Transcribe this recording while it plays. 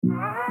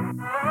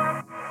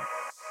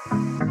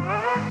Welcome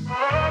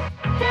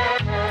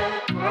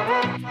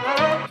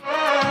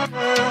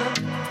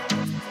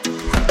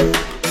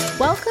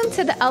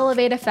to the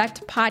Elevate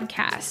Effect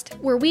podcast,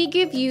 where we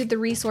give you the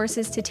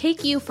resources to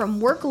take you from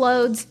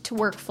workloads to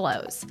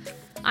workflows.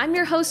 I'm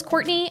your host,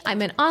 Courtney.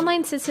 I'm an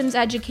online systems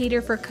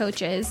educator for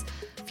coaches.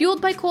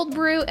 Fueled by cold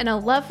brew and a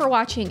love for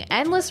watching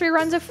endless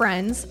reruns of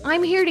Friends,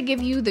 I'm here to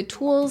give you the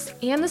tools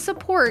and the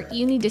support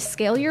you need to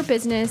scale your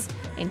business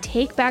and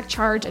take back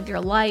charge of your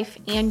life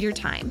and your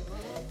time.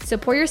 So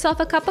pour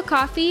yourself a cup of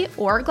coffee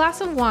or a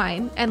glass of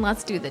wine and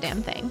let's do the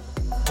damn thing.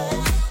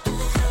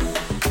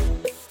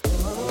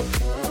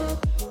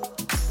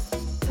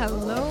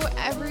 Hello,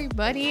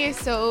 everybody.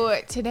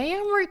 So today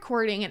I'm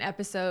recording an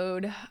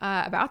episode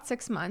about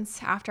 6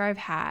 months after I've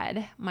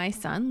had my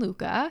son,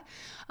 Luca.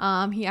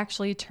 He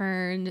actually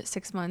turned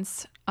 6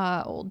 months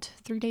old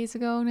 3 days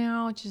ago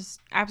now, which is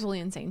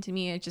absolutely insane to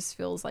me. It just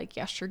feels like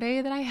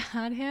yesterday that I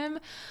had him.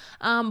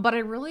 But I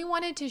really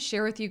wanted to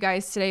share with you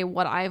guys today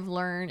what I've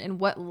learned and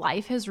what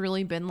life has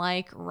really been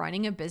like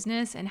running a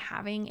business and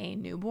having a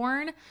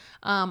newborn,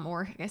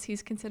 or I guess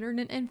he's considered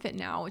an infant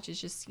now, which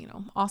is just,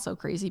 also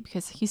crazy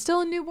because he's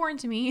still a newborn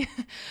to me.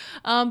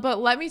 But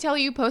let me tell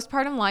you,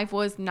 postpartum life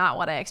was not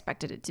what I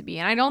expected it to be.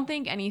 And I don't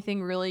think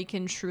anything really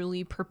can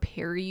truly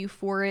prepare you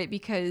for it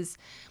because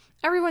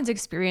everyone's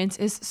experience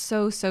is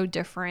so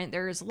different.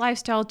 There's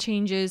lifestyle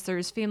changes,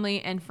 there's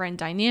family and friend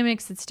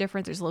dynamics that's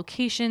different, there's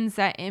locations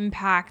that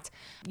impact,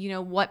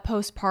 what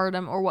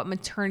postpartum or what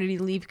maternity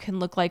leave can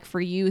look like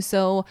for you.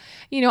 So,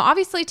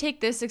 obviously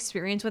take this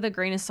experience with a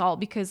grain of salt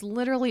because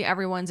literally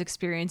everyone's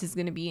experience is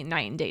going to be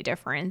night and day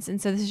difference.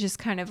 And so this is just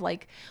kind of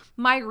like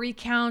my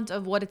recount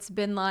of what it's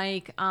been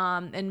like.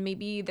 And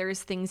maybe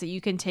there's things that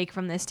you can take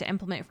from this to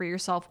implement for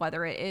yourself,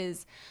 whether it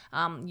is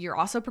you're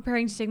also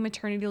preparing to take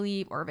maternity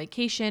leave or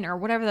vacation or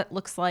whatever that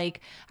looks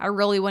like. I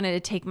really wanted to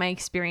take my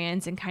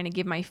experience and kind of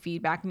give my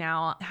feedback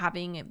now,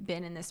 having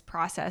been in this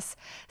process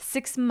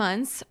 6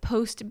 months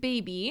post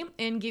baby,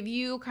 and give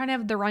you kind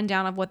of the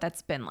rundown of what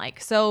that's been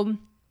like. So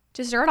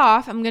to start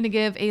off, I'm going to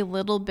give a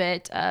little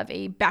bit of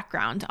a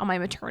background on my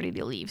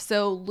maternity leave.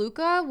 So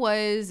Luca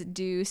was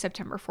due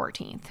September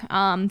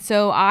 14th.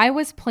 So I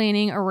was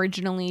planning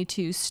originally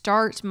to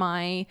start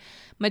my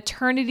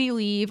maternity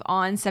leave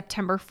on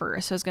September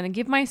 1st. So I was going to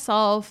give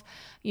myself,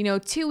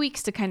 2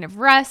 weeks to kind of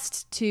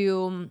rest,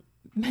 to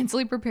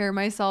mentally prepare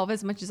myself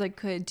as much as I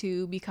could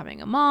to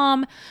becoming a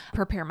mom,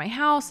 prepare my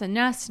house and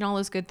nest and all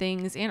those good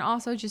things. And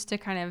also just to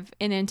kind of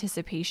in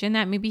anticipation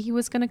that maybe he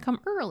was going to come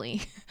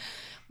early.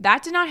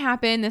 That did not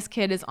happen. This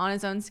kid is on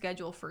his own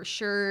schedule for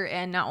sure.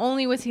 And not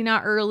only was he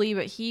not early,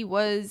 but he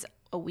was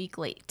a week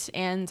late,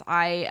 and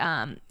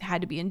I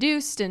had to be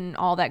induced and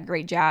all that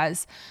great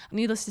jazz.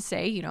 Needless to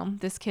say,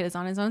 this kid is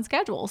on his own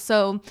schedule.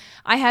 So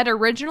I had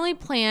originally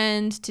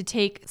planned to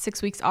take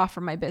 6 weeks off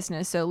from my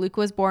business. So Luke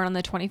was born on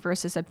the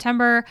 21st of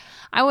September.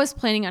 I was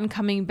planning on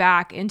coming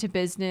back into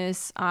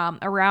business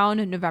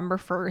around November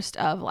 1st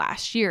of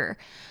last year.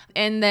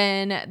 And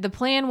then the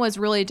plan was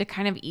really to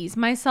kind of ease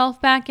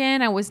myself back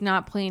in. I was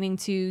not planning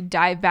to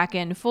dive back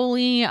in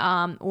fully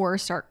or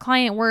start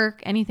client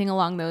work, anything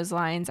along those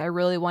lines. I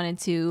really wanted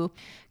to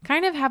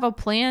kind of have a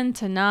plan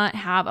to not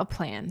have a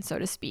plan, so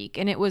to speak.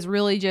 And it was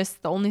really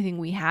just the only thing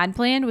we had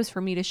planned was for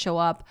me to show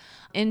up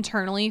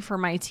internally for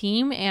my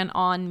team and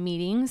on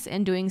meetings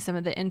and doing some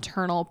of the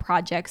internal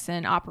projects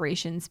and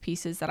operations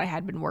pieces that I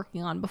had been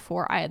working on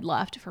before I had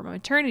left for my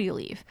maternity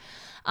leave.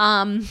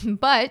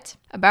 But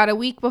about a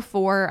week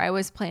before I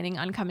was planning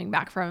on coming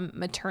back from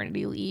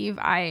maternity leave,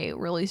 I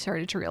really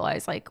started to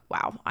realize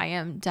wow, I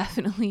am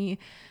definitely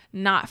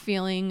not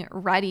feeling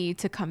ready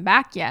to come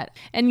back yet.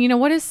 And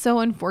what is so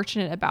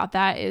unfortunate about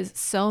that is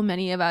so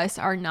many of us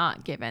are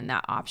not given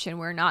that option.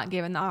 We're not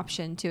given the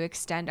option to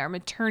extend our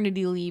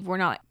maternity leave. We're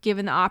not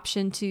given the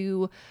option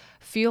to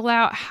feel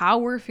out how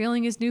we're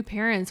feeling as new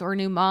parents or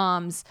new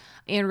moms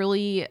and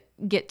really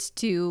get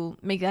to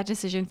make that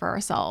decision for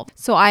ourselves.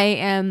 So I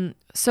am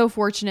so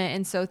fortunate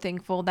and so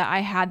thankful that I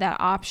had that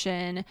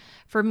option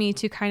for me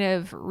to kind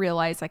of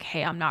realize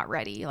hey, I'm not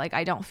ready.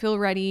 I don't feel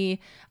ready.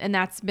 And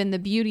that's been the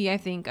beauty, I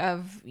think,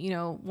 of,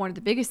 one of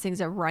the biggest things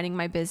of running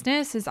my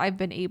business is I've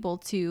been able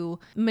to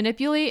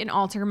manipulate and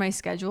alter my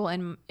schedule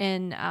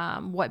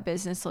and what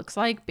business looks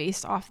like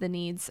based off the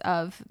needs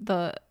of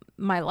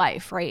my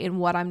life, right? And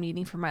what I'm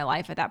needing for my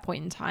life at that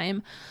point in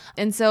time.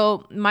 And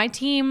so my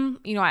team,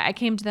 I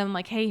came to them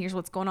hey, here's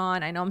what's going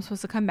on. I know I'm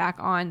supposed to come back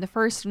on the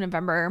 1st of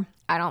November.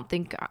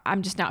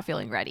 I'm just not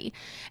feeling ready.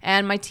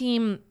 And my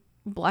team,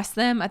 bless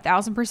them,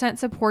 1,000%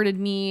 supported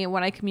me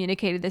when I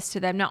communicated this to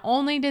them. Not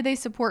only did they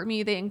support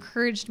me, they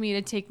encouraged me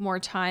to take more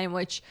time,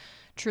 which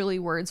truly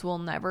words will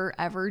never,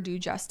 ever do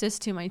justice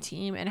to my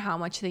team and how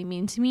much they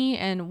mean to me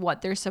and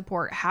what their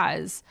support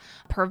has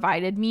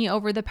provided me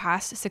over the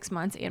past 6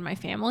 months and my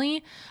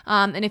family.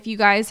 And if you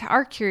guys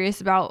are curious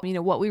about,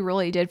 what we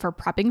really did for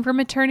prepping for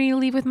maternity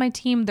leave with my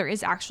team, there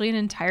is actually an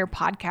entire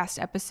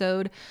podcast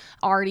episode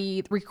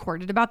already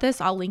recorded about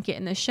this. I'll link it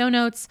in the show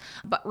notes.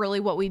 But really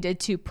what we did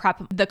to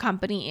prep the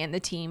company and the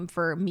team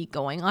for me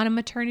going on a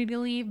maternity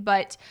leave.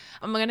 But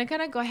I'm going to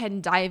kind of go ahead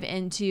and dive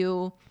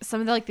into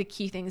some of the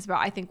key things about,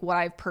 I think, what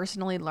I've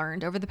personally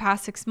learned over the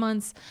past 6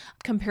 months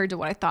compared to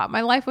what I thought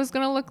my life was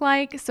going to look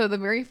like. So the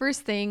very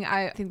first thing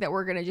I think that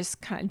we're going to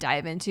just kind of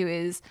dive into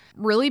is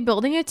really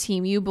building a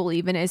team you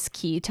believe in is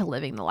key to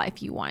living the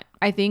life you want.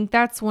 I think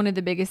that's one of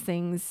the biggest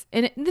things.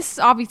 And this is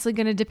obviously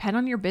going to depend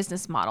on your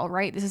business model,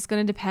 right? This is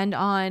going to depend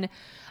on,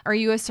 are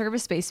you a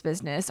service-based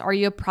business? Are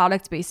you a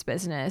product-based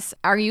business?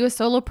 Are you a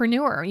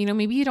solopreneur?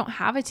 Maybe you don't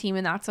have a team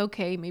and that's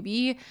okay.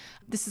 Maybe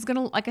this is going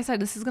to, like I said,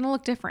 this is going to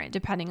look different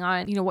depending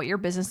on, what your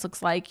business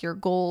looks like, your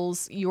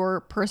goals,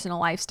 your personal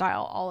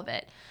lifestyle, all of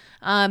it.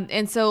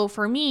 And so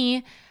for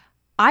me,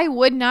 I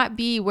would not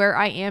be where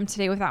I am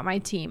today without my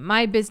team.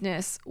 My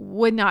business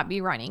would not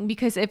be running,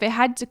 because if it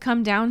had to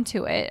come down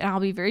to it, and I'll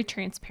be very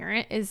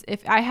transparent, is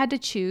if I had to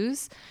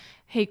choose,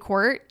 hey,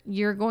 Court,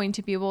 you're going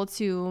to be able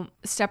to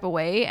step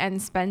away and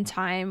spend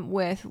time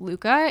with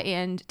Luca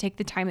and take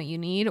the time that you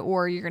need,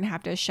 or you're going to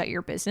have to shut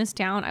your business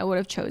down, I would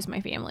have chose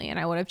my family and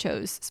I would have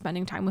chose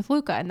spending time with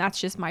Luca. And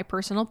that's just my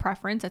personal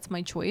preference. That's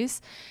my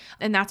choice.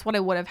 And that's what I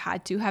would have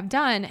had to have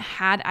done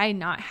had I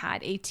not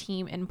had a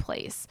team in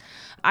place.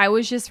 I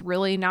was just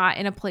really not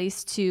in a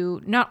place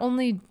to not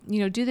only,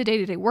 do the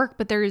day-to-day work,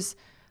 but there's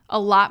a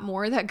lot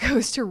more that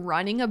goes to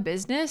running a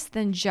business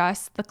than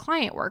just the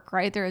client work,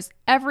 right? There's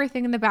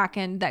everything in the back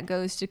end that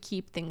goes to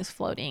keep things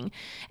floating.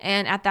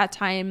 And at that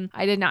time,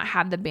 I did not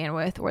have the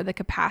bandwidth or the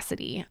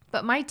capacity.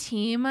 But my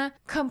team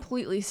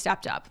completely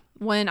stepped up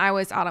when I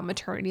was out on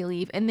maternity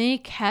leave, and they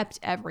kept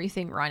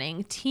everything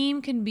running.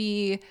 Team can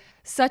be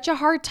such a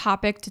hard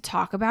topic to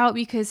talk about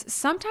because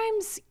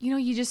sometimes,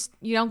 you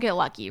don't get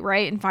lucky,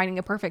 right? In finding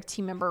a perfect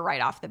team member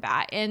right off the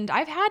bat. And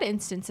I've had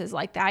instances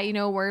like that,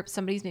 where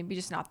somebody's maybe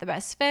just not the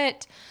best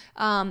fit,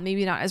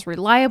 maybe not as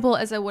reliable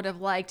as I would have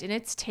liked. And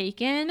it's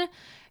taken,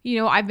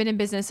 I've been in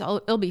business,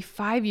 it'll be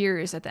 5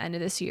 years at the end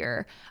of this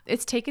year.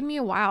 It's taken me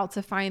a while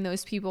to find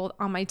those people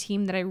on my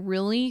team that I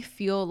really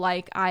feel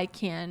like I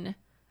can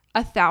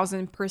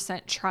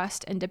 1,000%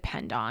 trust and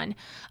depend on.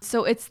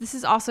 So this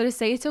is also to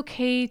say it's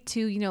okay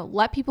to,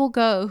 let people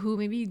go who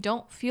maybe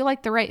don't feel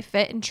like the right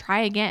fit and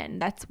try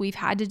again. We've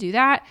had to do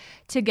that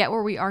to get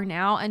where we are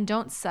now, and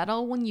don't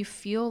settle when you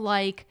feel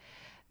like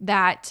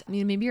that,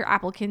 maybe your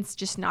applicant's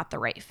just not the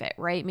right fit,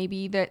 right?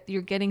 Maybe that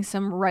you're getting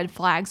some red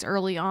flags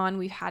early on.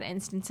 We've had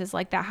instances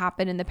like that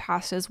happen in the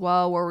past as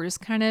well, where we're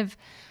just kind of,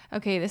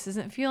 okay, this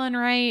isn't feeling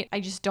right. I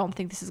just don't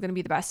think this is going to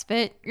be the best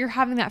fit. You're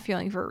having that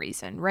feeling for a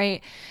reason,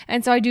 right?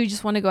 And so I do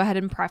just want to go ahead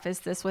and preface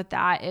this with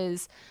that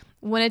is,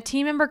 when a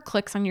team member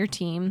clicks on your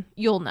team,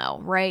 you'll know,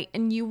 right?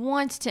 And you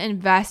want to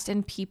invest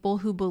in people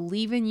who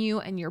believe in you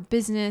and your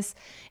business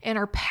and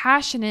are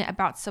passionate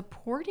about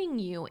supporting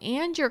you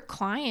and your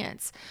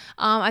clients.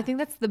 I think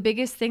that's the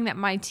biggest thing that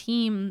my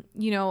team,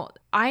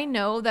 I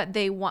know that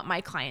they want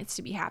my clients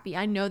to be happy.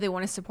 I know they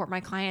want to support my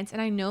clients,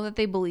 and I know that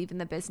they believe in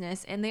the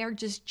business, and they are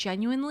just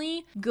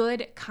genuinely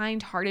good,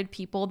 kind-hearted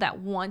people that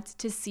want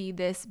to see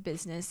this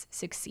business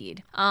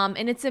succeed.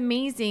 And it's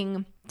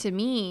amazing to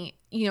me,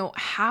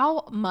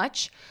 how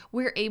much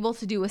we're able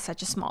to do with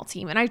such a small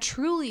team. And I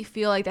truly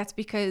feel like that's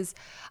because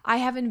I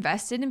have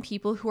invested in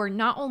people who are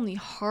not only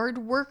hard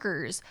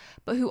workers,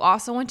 but who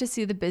also want to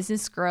see the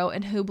business grow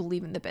and who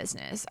believe in the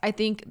business. I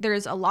think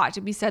there's a lot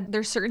to be said.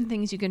 There's certain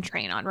things you can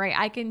train on, right?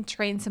 I can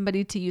train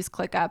somebody to use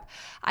ClickUp.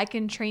 I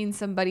can train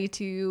somebody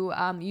to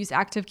use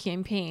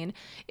ActiveCampaign.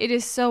 It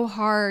is so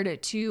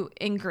hard to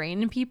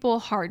ingrain in people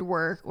hard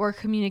work or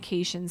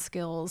communication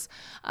skills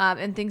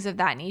and things of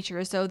that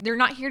nature. So they're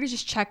not here to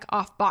just check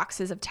off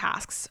boxes of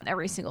tasks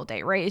every single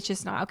day, right? It's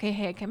just not, okay,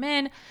 hey, I come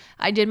in,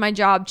 I did my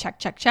job,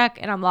 check,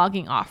 and I'm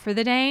logging off for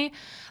the day.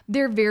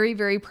 They're very,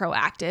 very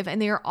proactive, and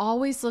they are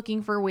always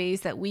looking for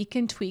ways that we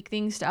can tweak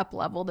things to up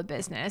level the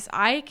business.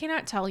 I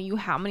cannot tell you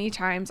how many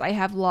times I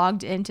have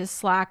logged into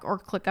Slack or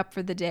ClickUp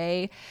for the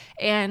day,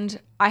 and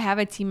I have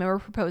a team member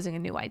proposing a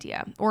new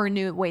idea or a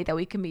new way that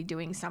we can be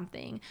doing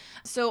something.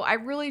 So I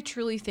really,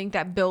 truly think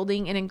that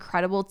building an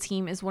incredible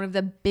team is one of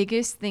the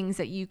biggest things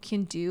that you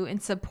can do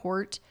and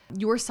support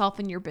yourself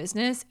in your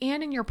business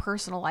and in your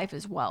personal life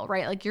as well,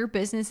 right? Like your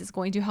business is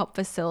going to help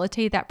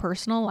facilitate that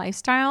personal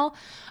lifestyle.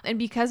 And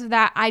because of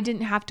that, I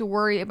didn't have to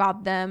worry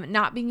about them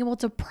not being able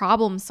to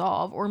problem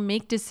solve or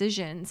make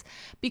decisions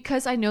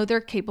because I know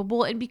they're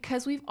capable, and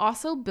because we've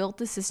also built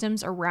the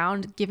systems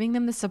around giving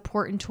them the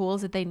support and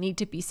tools that they need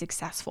to be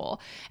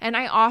successful. And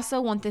I also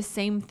want the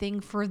same thing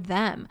for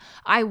them.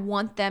 I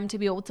want them to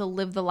be able to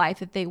live the life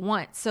that they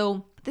want.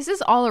 So this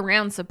is all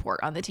around support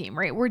on the team,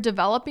 right? We're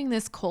developing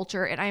this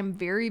culture, and I'm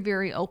very,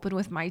 very open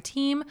with my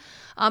team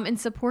and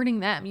supporting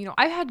them.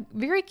 I've had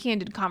very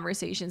candid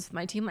conversations with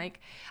my team. Like,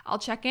 I'll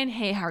check in.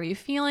 Hey, how are you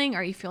feeling?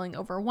 Are you feeling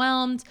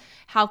overwhelmed?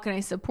 How can I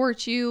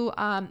support you?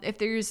 If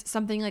there's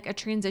something like a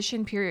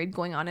transition period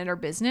going on in our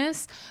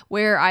business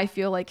where I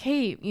feel like,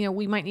 hey,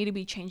 we might need to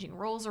be changing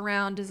roles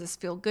around. Does this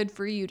feel good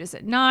for you? Does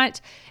it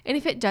not? And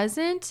if it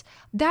doesn't,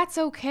 that's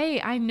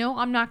okay. I know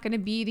I'm not going to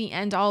be the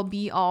end all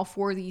be all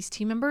for these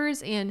team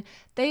members, and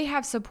they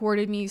have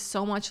supported me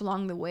so much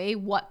along the way.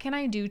 What can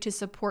I do to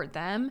support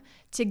them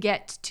to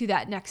get to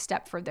that next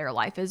step for their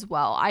life as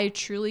well? I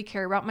truly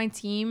care about my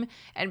team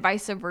and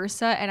vice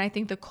versa. And I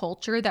think the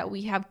culture that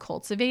we have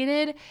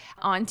cultivated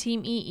on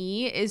Team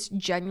EE is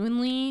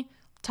genuinely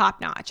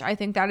top notch. I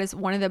think that is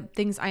one of the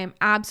things I am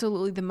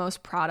absolutely the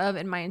most proud of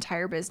in my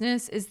entire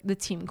business is the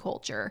team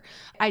culture.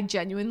 I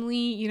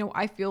genuinely,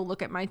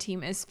 look at my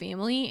team as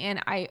family, and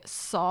I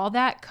saw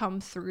that come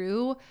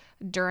through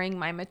during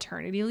my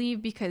maternity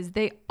leave because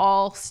they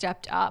all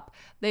stepped up.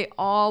 They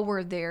all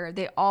were there.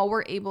 They all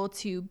were able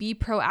to be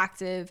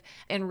proactive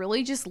and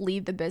really just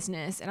lead the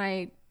business.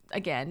 And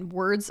again,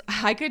 words,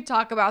 I could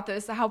talk about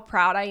this, how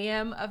proud I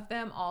am of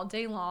them all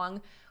day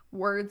long.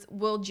 Words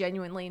will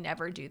genuinely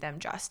never do them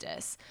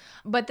justice.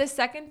 But the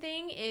second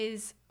thing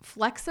is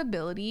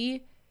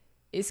flexibility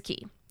is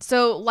key.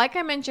 So like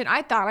I mentioned,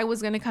 I thought I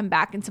was going to come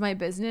back into my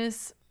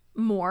business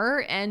more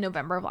in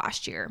November of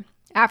last year.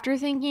 After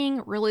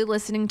thinking, really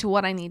listening to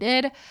what I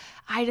needed,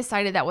 I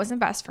decided that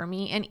wasn't best for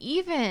me. And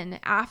even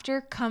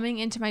after coming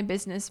into my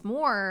business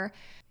more,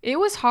 it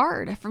was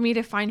hard for me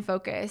to find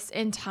focus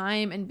and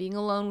time and being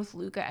alone with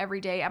Luca every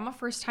day. I'm a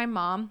first-time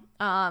mom,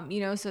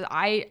 so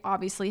I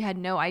obviously had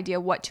no idea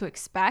what to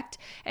expect.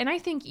 And I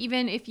think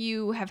even if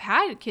you have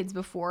had kids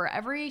before,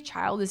 every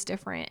child is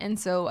different. And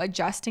so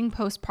adjusting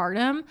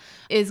postpartum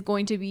is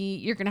going to be,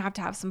 you're going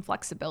to have some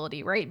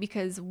flexibility, right?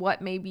 Because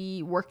what may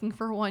be working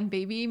for one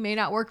baby may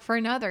not work for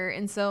another.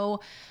 And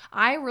so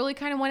I really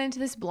kind of went into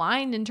this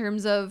blind in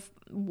terms of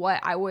what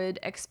I would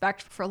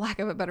expect, for lack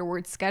of a better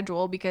word,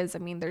 schedule, because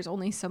there's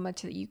only so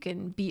much that you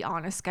can be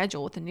on a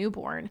schedule with a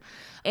newborn.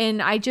 And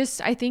I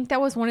think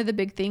that was one of the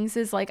big things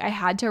is like, I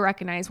had to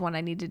recognize when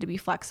I needed to be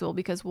flexible,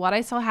 because what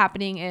I saw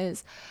happening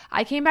is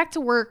I came back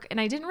to work and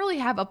I didn't really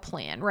have a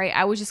plan, right?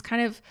 I was just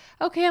kind of,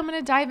 okay, I'm going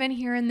to dive in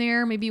here and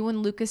there. Maybe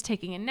when Luca's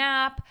taking a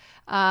nap,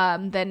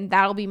 then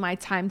that'll be my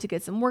time to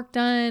get some work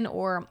done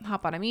or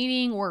hop on a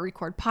meeting or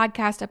record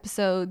podcast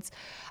episodes.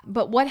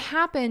 But what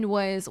happened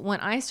was when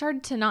I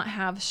started to not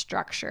have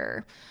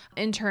structure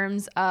in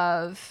terms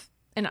of,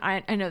 and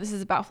I know this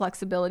is about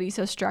flexibility,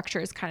 so structure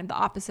is kind of the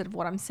opposite of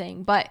what I'm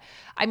saying, but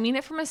I mean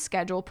it from a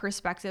schedule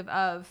perspective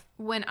of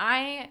when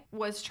I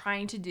was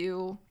trying to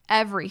do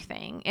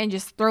everything and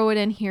just throw it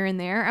in here and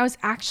there, I was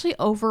actually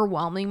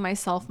overwhelming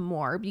myself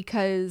more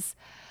because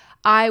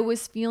I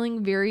was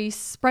feeling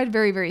spread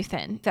very, very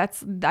thin.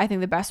 That's, I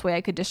think, the best way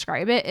I could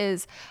describe it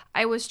is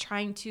I was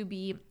trying to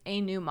be a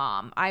new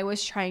mom. I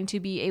was trying to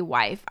be a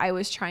wife. I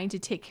was trying to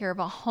take care of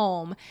a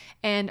home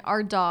and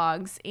our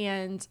dogs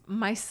and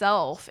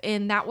myself.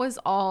 And that was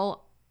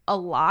all a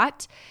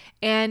lot.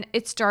 And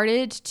it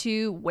started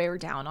to wear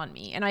down on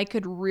me. And I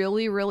could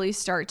really, really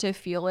start to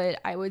feel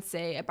it, I would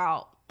say,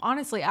 about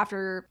honestly,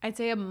 after I'd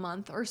say a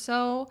month or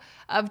so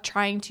of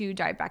trying to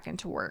dive back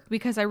into work,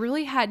 because I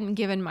really hadn't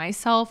given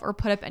myself or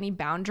put up any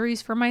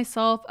boundaries for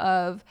myself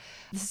of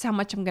this is how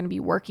much I'm going to be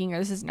working or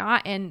this is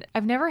not. And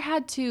I've never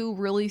had to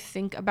really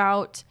think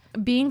about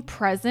being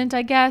present,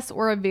 I guess,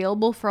 or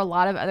available for a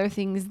lot of other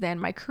things than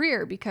my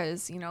career,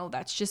 because,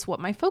 that's just what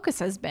my focus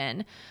has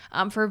been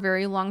for a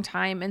very long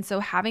time. And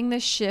so having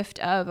this shift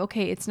of,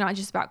 okay, it's not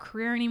just about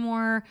career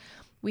anymore.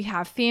 We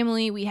have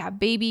family, we have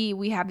baby,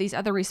 we have these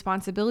other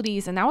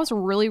responsibilities. And that was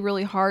really,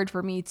 really hard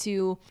for me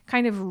to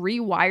kind of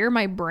rewire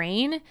my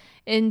brain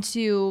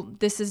into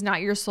this is not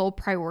your sole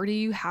priority.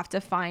 You have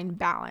to find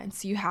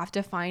balance. You have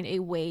to find a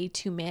way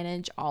to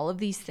manage all of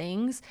these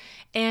things.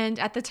 And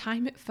at the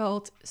time, it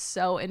felt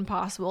so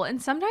impossible.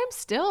 And sometimes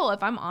still,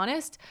 if I'm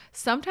honest,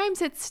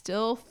 sometimes it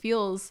still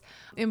feels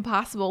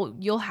impossible.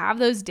 You'll have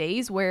those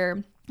days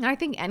where I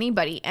think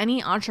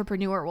any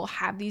entrepreneur will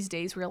have these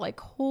days where you're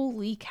like,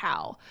 holy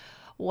cow,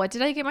 what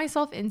did I get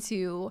myself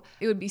into?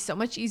 It would be so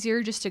much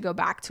easier just to go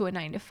back to a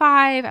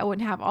 9-to-5. I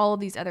wouldn't have all of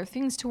these other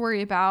things to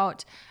worry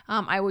about.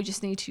 I would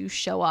just need to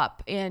show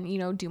up and,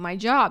 do my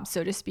job,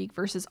 so to speak,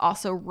 versus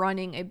also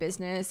running a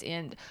business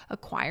and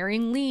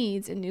acquiring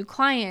leads and new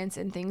clients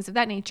and things of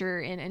that nature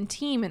and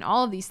team and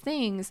all of these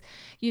things.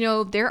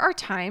 There are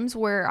times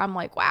where I'm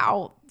like,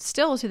 wow,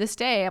 still to this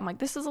day, I'm like,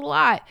 this is a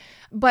lot.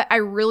 But I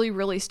really,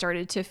 really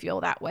started to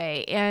feel that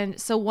way. And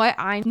so what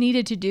I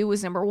needed to do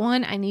was, number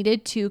one, I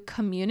needed to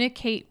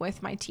communicate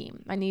with my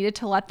team. I needed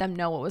to let them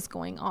know what was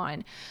going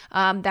on.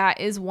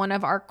 That is one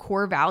of our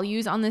core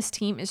values on this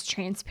team is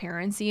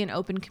transparency and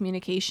open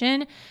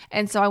communication.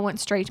 And so I went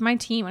straight to my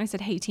team and I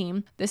said, hey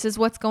team, this is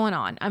what's going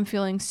on. I'm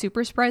feeling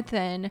super spread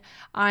thin.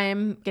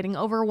 I'm getting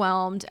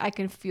overwhelmed. I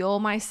can feel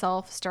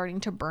myself starting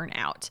to burn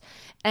out.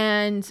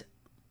 And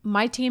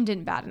my team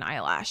didn't bat an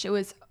eyelash. It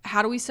was,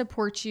 how do we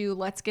support you?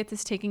 Let's get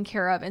this taken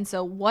care of. And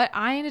so what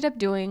I ended up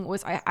doing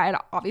was I had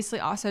obviously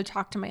also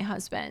talked to my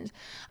husband,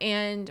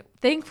 and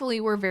thankfully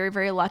we're very,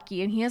 very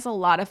lucky, and he has a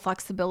lot of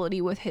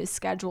flexibility with his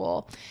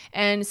schedule.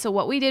 And so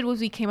what we did was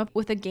we came up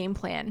with a game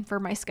plan for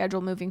my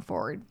schedule moving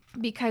forward,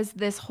 because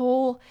this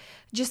whole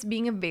just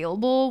being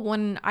available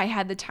when I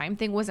had the time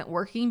thing wasn't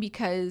working,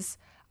 because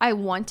I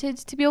wanted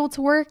to be able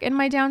to work in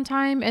my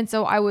downtime. And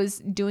so I was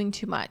doing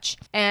too much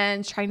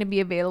and trying to be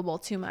available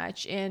too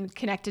much and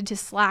connected to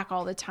Slack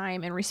all the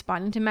time and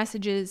responding to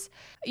messages,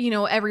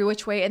 every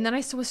which way. And then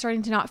I still was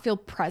starting to not feel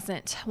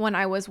present when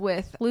I was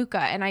with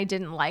Luca, and I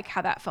didn't like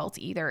how that felt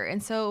either.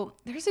 And so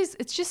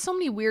it's just so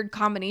many weird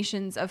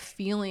combinations of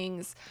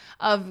feelings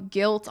of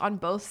guilt on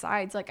both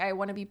sides. Like, I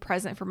want to be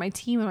present for my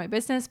team and my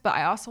business, but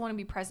I also want to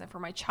be present for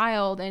my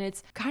child. And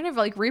it's kind of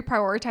like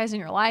reprioritizing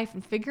your life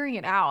and figuring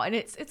it out. And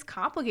it's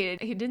complicated.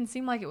 It didn't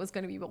seem like it was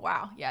going to be, but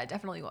wow. Yeah, it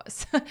definitely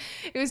was.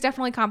 It was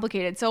definitely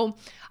complicated. So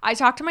I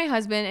talked to my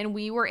husband, and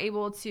we were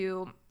able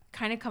to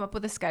kind of come up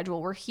with a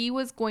schedule where he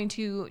was going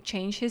to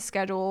change his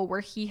schedule, where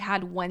he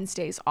had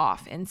Wednesdays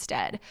off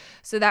instead.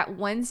 So that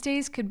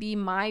Wednesdays could be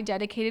my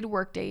dedicated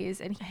work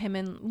days, and him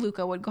and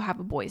Luca would go have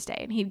a boys' day,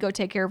 and he'd go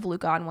take care of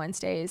Luca on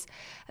Wednesdays.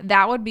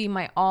 That would be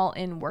my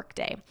all-in work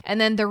day. And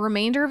then the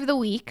remainder of the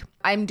week,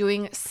 I'm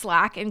doing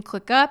Slack and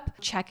ClickUp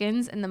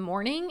check-ins in the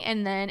morning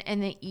and then in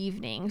the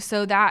evening,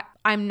 so that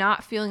I'm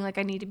not feeling like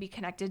I need to be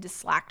connected to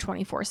Slack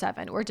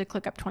 24/7 or to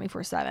ClickUp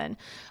 24/7.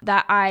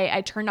 That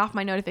I turned off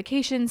my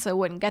notifications so I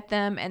wouldn't get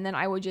them, and then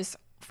I would just,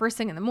 first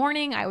thing in the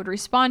morning, I would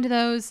respond to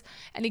those,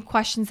 any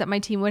questions that my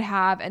team would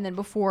have. And then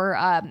before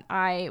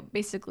I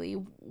basically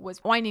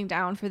was winding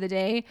down for the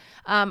day,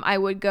 I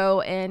would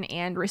go in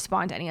and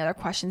respond to any other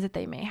questions that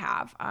they may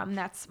have.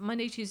 That's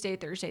Monday, Tuesday,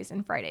 Thursdays,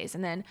 and Fridays.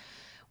 And then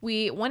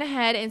we went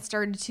ahead and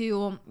started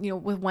to,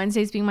 with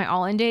Wednesdays being my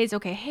all-in days,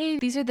 okay, hey,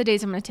 these are the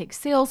days I'm going to take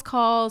sales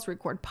calls,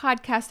 record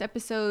podcast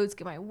episodes,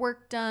 get my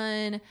work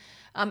done,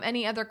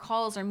 any other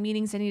calls or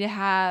meetings I need to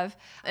have.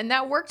 And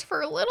that worked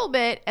for a little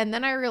bit. And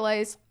then I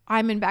realized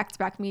I'm in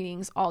back-to-back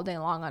meetings all day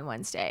long on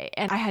Wednesday,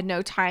 and I had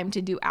no time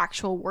to do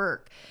actual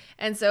work.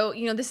 And so,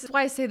 this is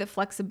why I say that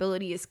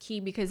flexibility is key,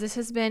 because this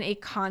has been a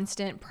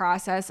constant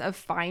process of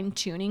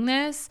fine-tuning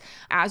this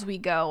as we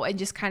go, and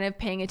just kind of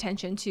paying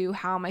attention to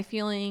how am I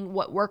feeling,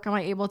 what work am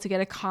I able to get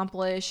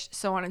accomplished,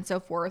 so on and so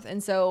forth.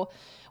 And so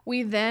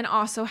we then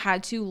also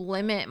had to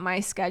limit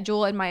my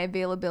schedule and my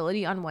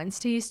availability on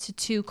Wednesdays to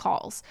 2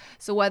 calls.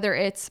 So whether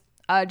it's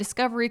a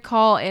discovery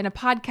call and a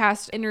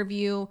podcast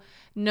interview,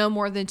 no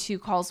more than 2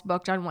 calls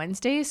booked on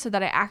Wednesdays, so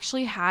that I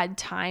actually had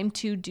time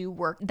to do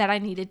work that I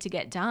needed to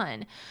get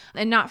done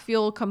and not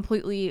feel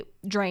completely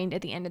drained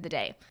at the end of the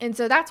day. And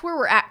so that's where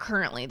we're at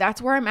currently.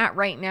 That's where I'm at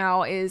right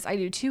now, is I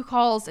do 2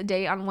 calls a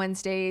day on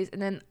Wednesdays,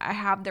 and then I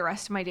have the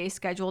rest of my day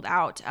scheduled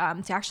out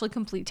to actually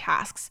complete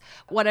tasks,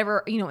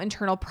 whatever,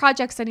 internal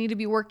projects I need to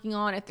be working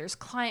on. If there's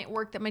client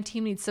work that my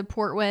team needs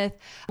support with,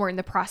 we're in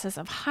the process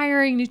of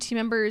hiring new team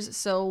members.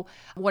 So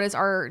what does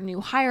our new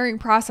hiring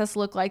process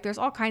look like? There's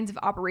all kinds of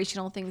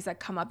operational things that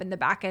come up in the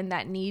back end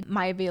that need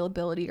my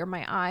availability or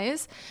my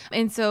eyes.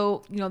 And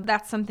so,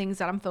 that's some things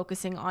that I'm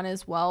focusing on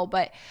as well.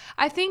 But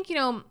I think,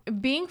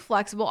 being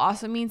flexible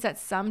also means that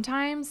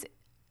sometimes,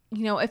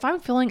 if I'm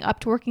feeling up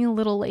to working a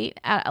little late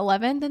at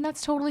 11, then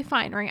that's totally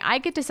fine, right? I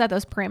get to set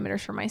those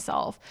parameters for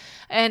myself.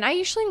 And I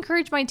usually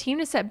encourage my team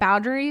to set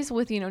boundaries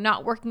with,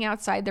 not working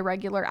outside the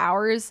regular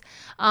hours.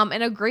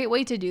 And a great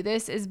way to do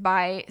this is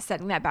by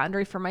setting that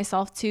boundary for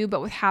myself too.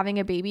 But with having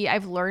a baby,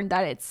 I've learned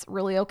that it's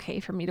really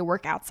okay for me to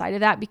work outside of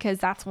that, because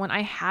that's when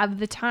I have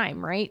the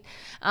time, right?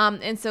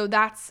 And so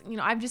that's,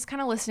 I'm just kind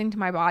of listening to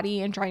my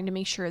body and trying to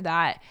make sure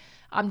that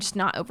I'm just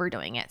not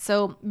overdoing it.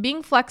 So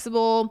being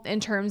flexible in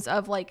terms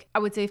of, like, I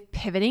would say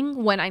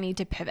pivoting when I need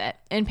to pivot,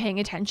 and paying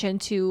attention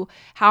to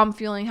how I'm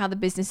feeling, how the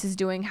business is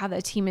doing, how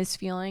the team is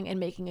feeling, and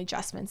making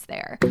adjustments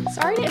there.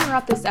 Sorry to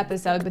interrupt this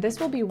episode, but this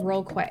will be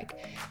real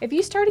quick. If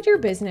you started your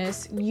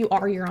business, you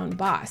are your own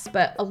boss,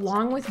 but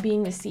along with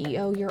being the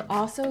CEO, you're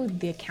also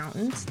the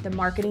accountant, the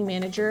marketing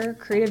manager,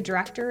 creative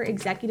director,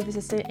 executive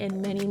assistant,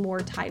 and many more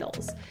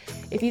titles.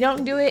 If you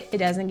don't do it, it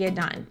doesn't get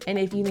done. And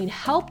if you need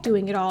help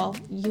doing it all,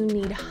 you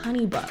need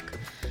HoneyBook.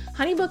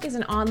 HoneyBook is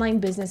an online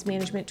business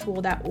management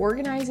tool that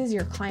organizes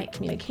your client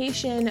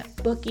communication,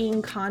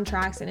 booking,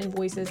 contracts, and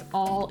invoices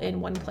all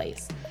in one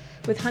place.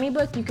 With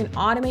HoneyBook, you can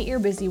automate your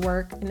busy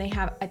work, and they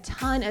have a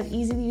ton of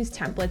easy-to-use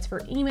templates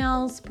for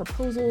emails,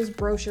 proposals,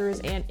 brochures,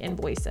 and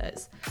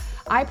invoices.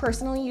 I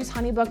personally use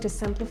HoneyBook to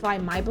simplify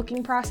my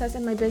booking process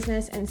in my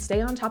business and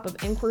stay on top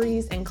of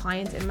inquiries and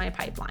clients in my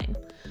pipeline.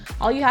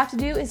 All you have to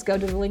do is go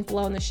to the link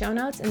below in the show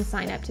notes and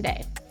sign up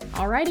today.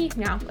 Alrighty,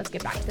 now let's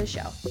get back to the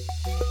show.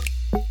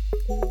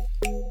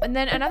 And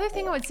then another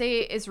thing I would say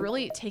is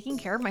really taking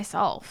care of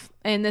myself.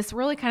 And this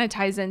really kind of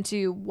ties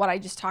into what I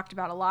just talked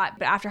about a lot.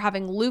 But after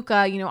having Luca,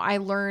 I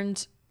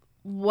learned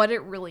what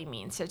it really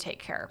means to take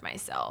care of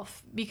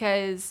myself.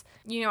 Because,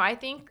 I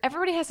think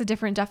everybody has a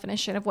different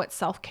definition of what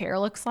self-care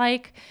looks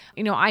like.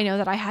 I know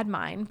that I had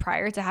mine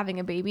prior to having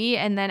a baby.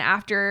 And then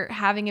after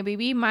having a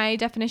baby, my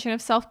definition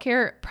of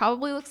self-care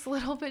probably looks a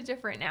little bit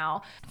different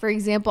now. For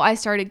example, I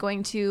started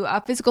going to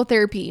physical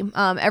therapy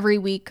every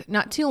week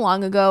not too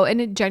long ago.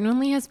 And it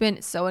genuinely has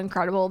been so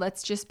incredible.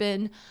 That's just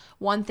been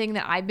one thing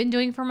that I've been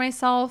doing for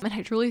myself. And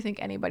I truly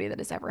think anybody that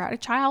has ever had a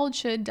child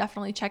should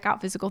definitely check out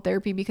physical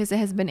therapy because it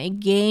has been a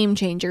game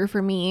changer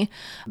for me.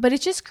 But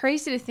it's just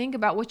crazy to think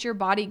about what your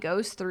body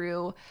goes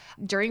through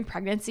during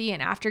pregnancy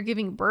and after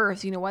giving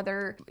birth,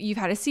 whether you've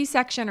had a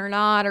C-section or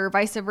not, or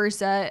vice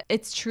versa.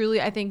 It's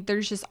truly, I think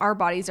our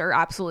bodies are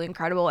absolutely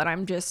incredible. And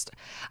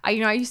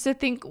I used to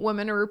think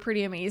women were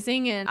pretty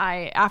amazing. And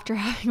after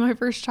having my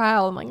first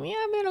child, I'm like,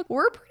 yeah, man,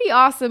 we're pretty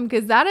awesome.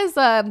 Cause that is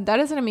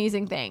an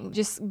amazing thing.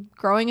 Just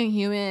growing a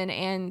human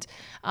and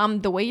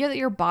the way that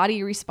your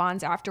body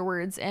responds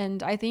afterwards.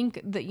 And I think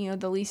that,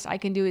 the least I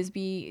can do is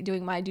be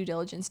doing my due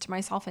diligence to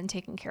myself and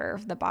taking care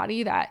of the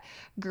body that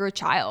grew a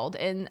child.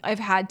 And I've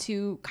had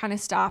to kind of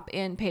stop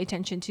and pay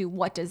attention to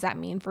what does that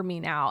mean for me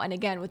now. And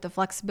again, with the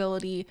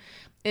flexibility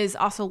is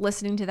also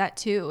listening to that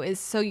too.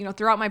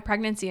 Throughout my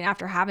pregnancy and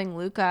after having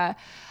Luca,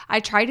 I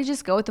tried to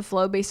just go with the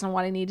flow based on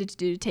what I needed to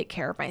do to take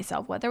care of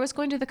myself, whether it was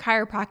going to the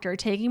chiropractor,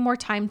 taking more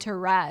time to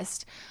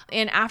rest.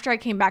 And after I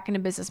came back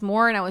into business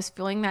more and I was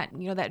feeling that,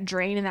 that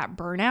drain and that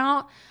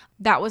burnout,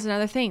 that was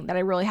another thing that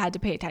I really had to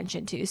pay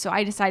attention to. So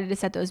I decided to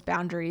set those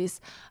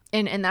boundaries.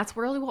 And that's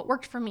really what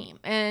worked for me.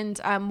 And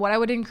what I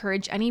would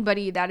encourage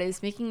anybody that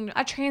is making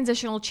a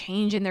transitional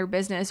change in their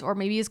business, or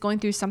maybe is going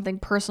through something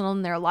personal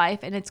in their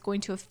life and it's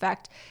going to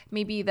affect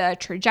maybe the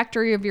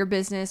trajectory of your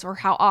business or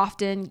how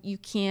often you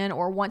can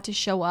or want to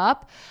show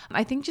up.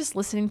 I think just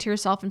listening to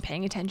yourself and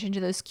paying attention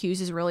to those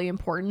cues is really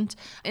important.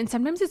 And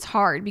sometimes it's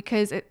hard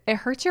because it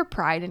hurts your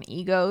pride and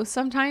ego.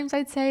 Sometimes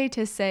I'd say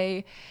to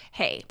say,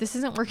 hey, this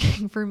isn't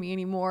working for me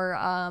anymore.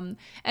 And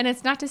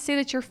it's not to say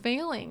that you're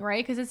failing,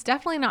 right? Because it's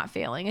definitely not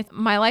failing.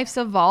 My life's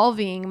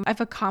evolving. I've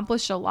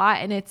accomplished a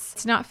lot and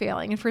it's not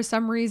failing. And for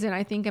some reason,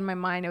 I think in my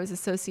mind, I was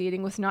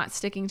associating with not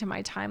sticking to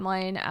my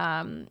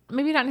timeline.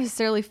 Maybe not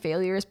necessarily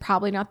failure is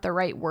probably not the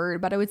right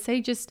word, but I would say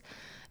just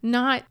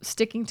not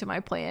sticking to my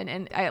plan.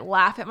 And I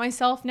laugh at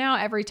myself now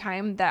every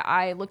time that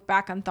I look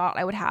back and thought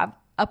I would have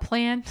a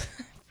plan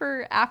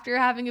for after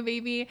having a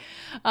baby,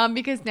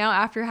 because now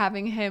after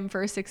having him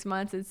for 6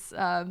 months, it's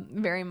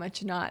very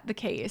much not the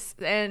case.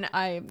 And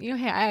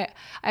I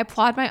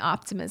applaud my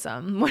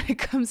optimism when it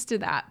comes to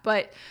that.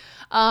 But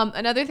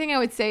another thing I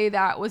would say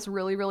that was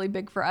really, really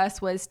big for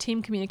us was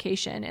team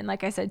communication. And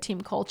like I said,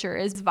 team culture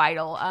is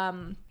vital.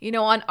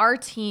 On our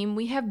team,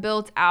 we have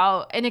built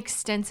out an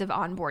extensive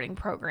onboarding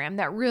program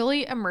that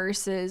really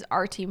immerses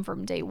our team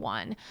from day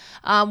one.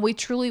 We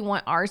truly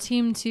want our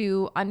team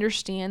to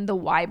understand the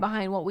why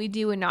behind what we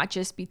do and not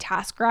just be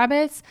task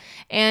rabbits.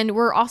 And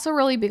we're also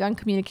really big on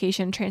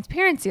communication and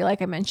transparency,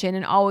 like I mentioned,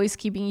 and always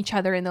keeping each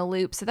other in the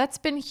loop. So that's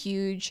been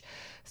huge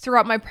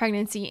throughout my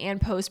pregnancy and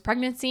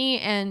post-pregnancy.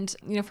 And,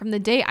 from the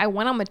day I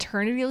went on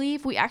maternity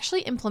leave, we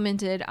actually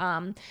implemented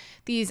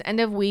these end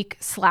of week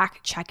Slack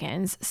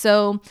check-ins.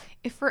 So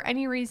if for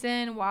any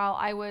reason while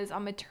I was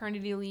on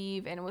maternity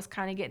leave and was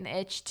kind of getting the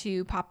itch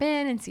to pop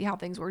in and see how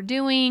things were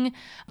doing,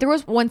 there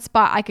was one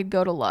spot I could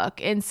go to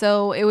look. And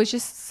so it was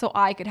just so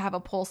I could have a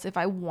pulse if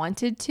I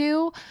wanted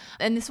to.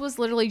 And this was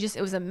literally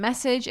it was a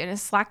message in a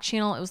Slack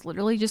channel. It was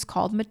literally just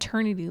called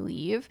maternity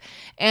leave.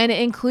 And it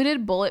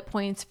included bullet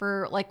points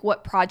for like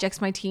what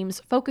projects my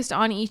teams focused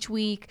on each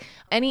week,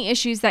 any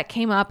issues that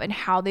came up and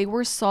how they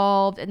were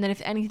solved. And then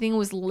if anything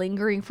was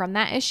lingering from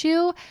that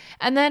issue,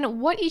 and then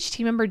what each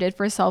team member did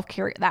for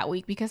self-care that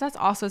week, because that's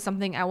also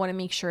something I want to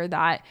make sure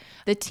that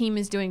the team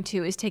is doing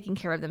too, is taking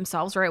care of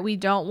themselves, right? We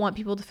don't want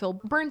people to feel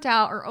burnt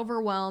out or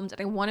overwhelmed.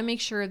 And I want to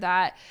make sure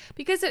that,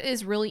 because it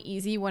is really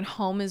easy when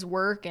home is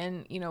work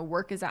and,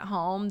 work is at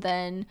home,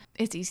 then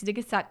it's easy to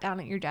get sat down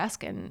at your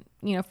desk and,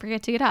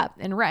 forget to get up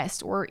and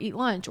rest or eat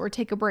lunch or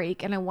take a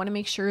break. And I want to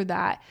make sure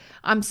that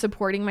I'm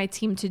supporting my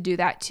team to do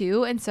that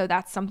too. And so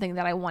that's something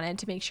that I wanted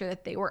to make sure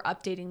that they were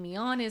updating me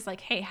on, is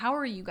like, hey, how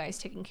are you guys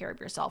taking care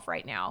of yourself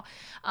right now?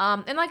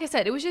 And like I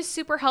said, it was just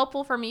super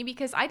helpful for me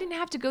because I didn't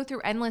have to go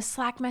through endless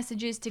Slack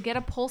messages to get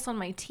a pulse on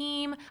my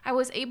team. I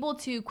was able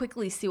to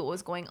quickly see what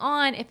was going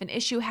on. If an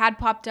issue had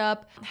popped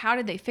up, how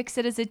did they fix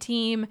it as a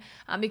team?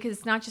 Because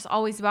it's not just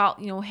always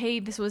about, hey,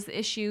 this was the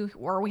issue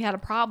or we had a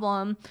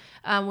problem.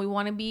 We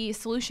want to be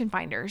solution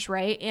finders,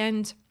 right?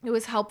 And it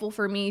was helpful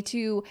for me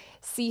to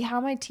see how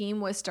my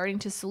team was starting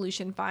to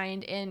solution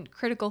find and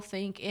critical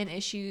think in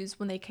issues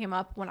when they came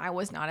up when I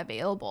was not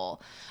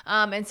available.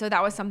 And so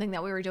that was something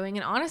that we were doing.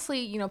 And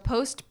honestly,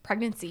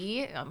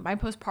 post-pregnancy, my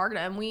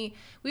postpartum,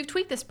 we've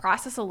tweaked this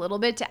process a little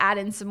bit to add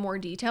in some more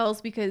details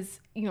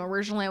because,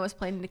 originally I was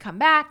planning to come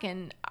back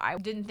and I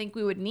didn't think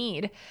we would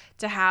need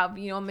to have,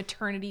 a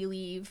maternity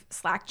leave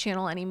Slack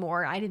channel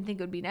anymore. I didn't think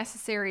it would be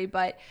necessary,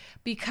 but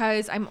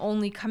because I'm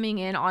only coming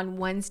in on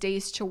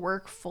Wednesdays to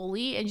work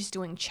fully and just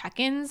doing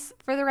check-ins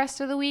for the rest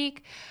of the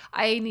week,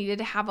 I needed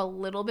to have a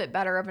little bit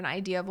better of an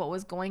idea of what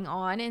was going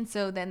on. And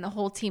so then the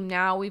whole team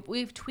now,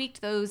 we've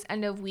tweaked those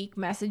end of week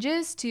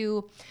messages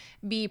to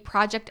be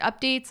project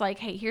updates, like,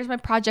 hey, here's my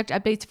project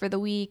updates for the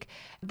week.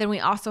 Then we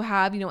also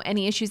have,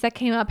 any issues that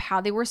came up,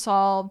 how they were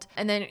solved,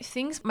 and then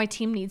things my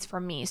team needs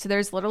from me. So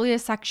there's literally a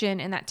section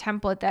in that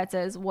template that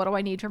says, what do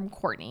I need from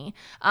Courtney?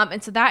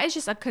 And so that is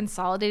just a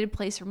consolidated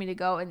place for me to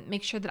go and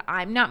make sure that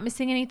I'm not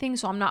missing anything.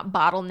 So I'm not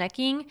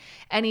bottlenecking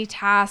any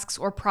tasks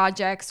or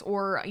projects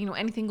or,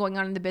 anything going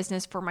on in the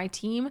business for my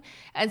team.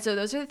 And so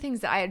those are the things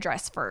that I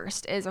address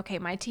first is, okay,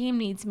 my team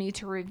needs me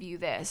to review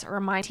this, or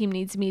my team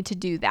needs me to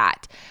do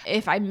that.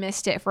 If I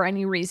missed it for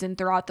any reason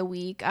throughout the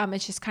week,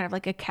 it's just kind of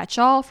like a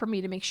catch-all for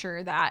me to make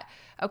sure that,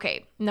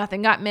 okay,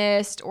 nothing got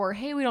missed, or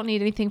hey, we don't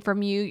need anything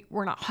from you,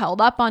 we're not held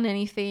up on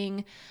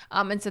anything.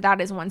 And so that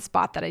is one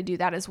spot that I do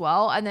that as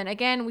well. And then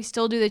again, we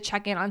still do the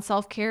check-in on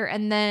self-care.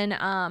 And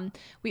then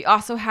we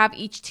also have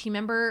each team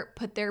member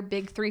put their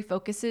big 3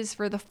 focuses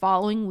for the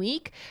following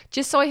week,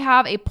 just so I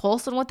have a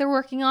pulse on what they're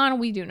working on.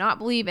 We do not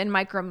believe in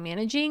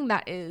micromanaging.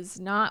 That is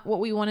not what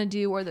we want to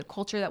do or the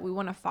culture that we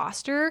want to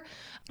foster.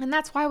 And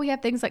that's why we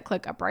have things like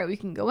ClickUp, right? We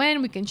can go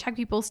in, we can check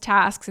people's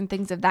tasks and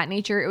things of that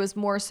nature. It was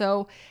more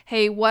so,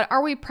 hey, what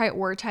are we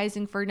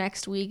prioritizing for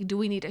next week? Do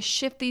we need to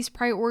shift these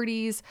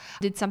priorities?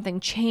 Did something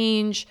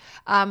change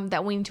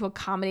that we need to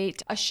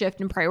accommodate a shift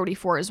in priority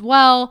for as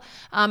well?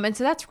 And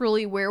so that's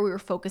really where we were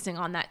focusing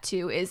on that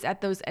too, is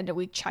at those end of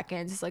week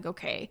check-ins. It's like,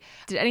 okay,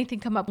 did anything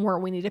come up where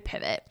we need to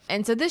pivot?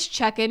 And so this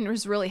check-in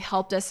has really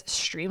helped us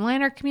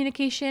streamline our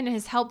communication. It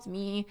has helped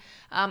me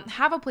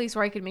have a place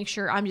where I can make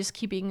sure I'm just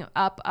keeping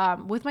up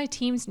with my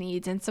team's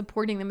needs and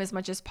supporting them as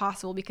much as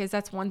possible, because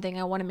that's one thing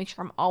I want to make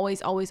sure I'm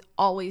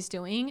always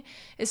doing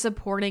is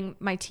supporting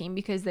my team,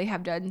 because they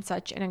have done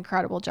such an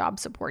incredible job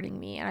supporting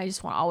me. And I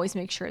just want to always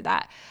make sure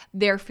that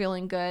they're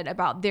feeling good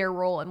about their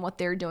role and what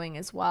they're doing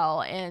as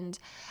well. And,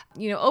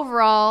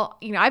 overall,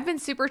 I've been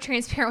super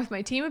transparent with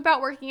my team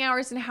about working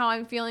hours and how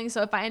I'm feeling.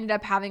 So if I ended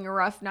up having a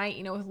rough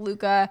night, with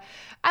Luca,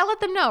 I let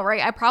them know,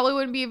 right? I probably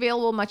wouldn't be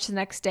available much the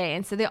next day.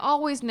 And so they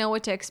always know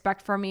what to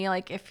expect from me.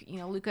 Like if,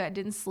 Luca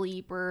didn't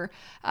sleep or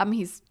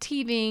he's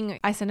teething,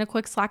 I send a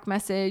quick Slack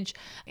message.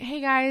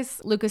 Hey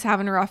guys, Luca's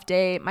having a rough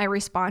day. My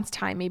response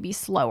time may be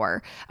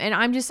slower. And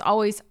I'm just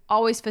always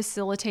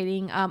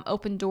facilitating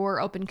open door,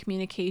 open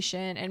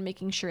communication, and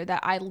making sure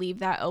that I leave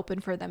that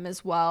open for them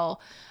as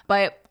well.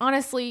 But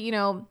honestly,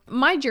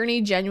 my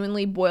journey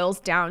genuinely boils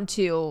down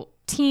to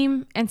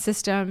team and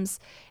systems.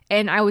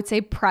 And I would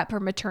say prep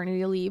for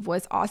maternity leave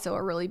was also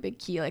a really big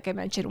key. Like I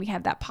mentioned, we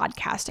had that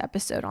podcast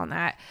episode on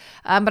that.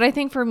 But I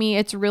think for me,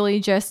 it's really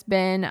just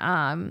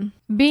been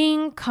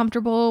being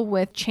comfortable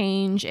with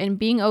change and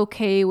being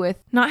okay with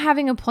not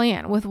having a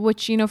plan, with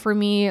which, for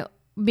me,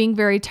 being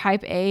very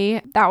type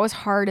A, that was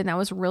hard and that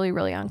was really,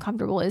 really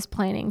uncomfortable, is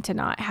planning to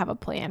not have a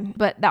plan.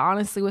 But that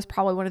honestly was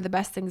probably one of the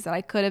best things that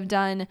I could have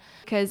done,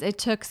 because it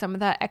took some of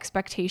that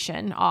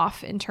expectation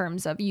off in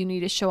terms of you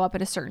need to show up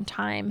at a certain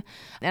time.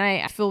 And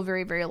I feel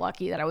very, very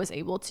lucky that I was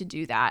able to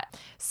do that.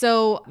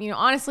 So,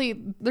 honestly,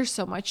 there's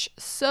so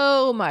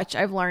much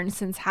I've learned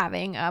since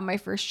having my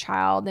first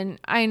child. And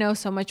I know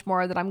so much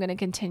more that I'm going to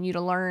continue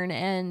to learn.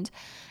 And,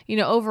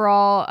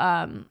 overall,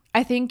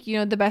 I think,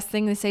 the best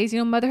thing to say is,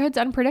 motherhood's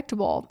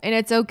unpredictable, and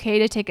it's okay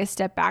to take a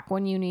step back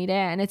when you need it.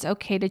 And it's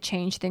okay to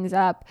change things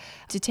up,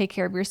 to take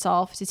care of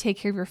yourself, to take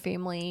care of your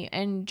family,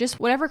 and just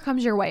whatever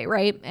comes your way.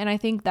 Right. And I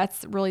think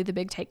that's really the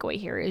big takeaway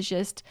here, is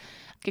just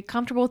get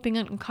comfortable with being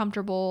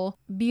uncomfortable,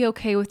 be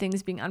okay with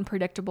things being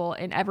unpredictable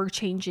and ever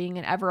changing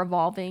and ever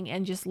evolving,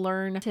 and just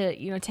learn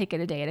to, take it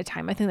a day at a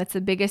time. I think that's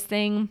the biggest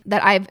thing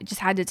that I've just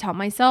had to tell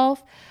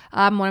myself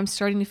when I'm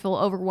starting to feel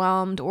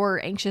overwhelmed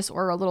or anxious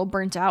or a little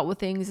burnt out with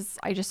things.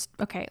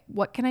 Okay,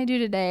 what can I do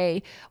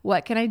today?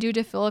 What can I do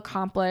to feel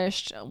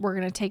accomplished? We're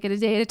going to take it a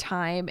day at a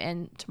time,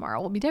 and tomorrow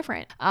will be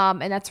different.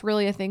 And that's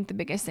really, I think, the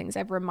biggest things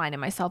I've reminded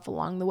myself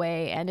along the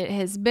way. And it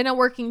has been a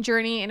working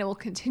journey, and it will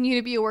continue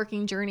to be a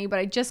working journey, but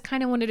I just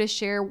kind of wanted to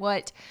share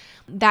what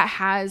that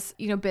has,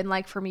 been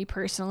like for me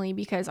personally,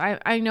 because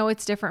I know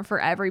it's different for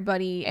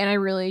everybody. And I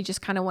really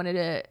just kind of wanted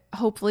to,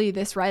 hopefully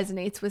this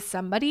resonates with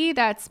somebody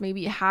that's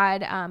maybe had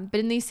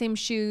been in these same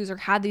shoes or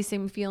had these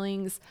same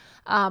feelings.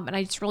 And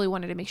I just really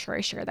wanted to make sure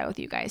I share that with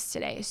you guys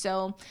today.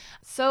 So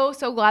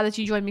glad that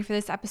you joined me for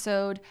this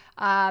episode.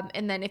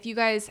 And then if you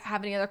guys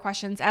have any other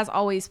questions, as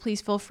always,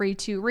 please feel free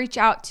to reach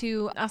out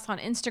to us on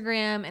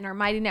Instagram and our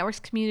Mighty Networks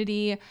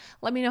community.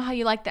 Let me know how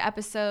you liked the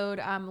episode.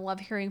 Love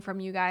hearing from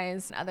you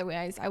guys.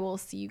 Otherwise, I will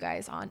see you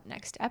guys on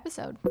next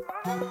episode.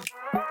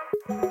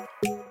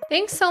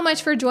 Thanks so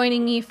much for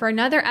joining me for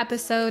another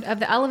episode of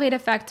the Elevate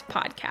Effect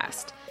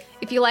podcast.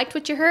 If you liked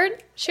what you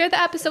heard, share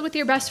the episode with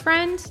your best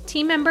friend,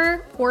 team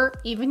member, or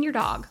even your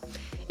dog.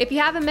 If you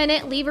have a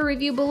minute, leave a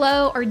review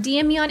below or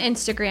DM me on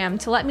Instagram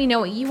to let me know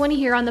what you want to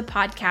hear on the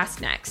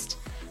podcast next.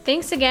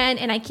 Thanks again,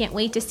 and I can't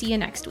wait to see you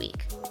next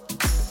week.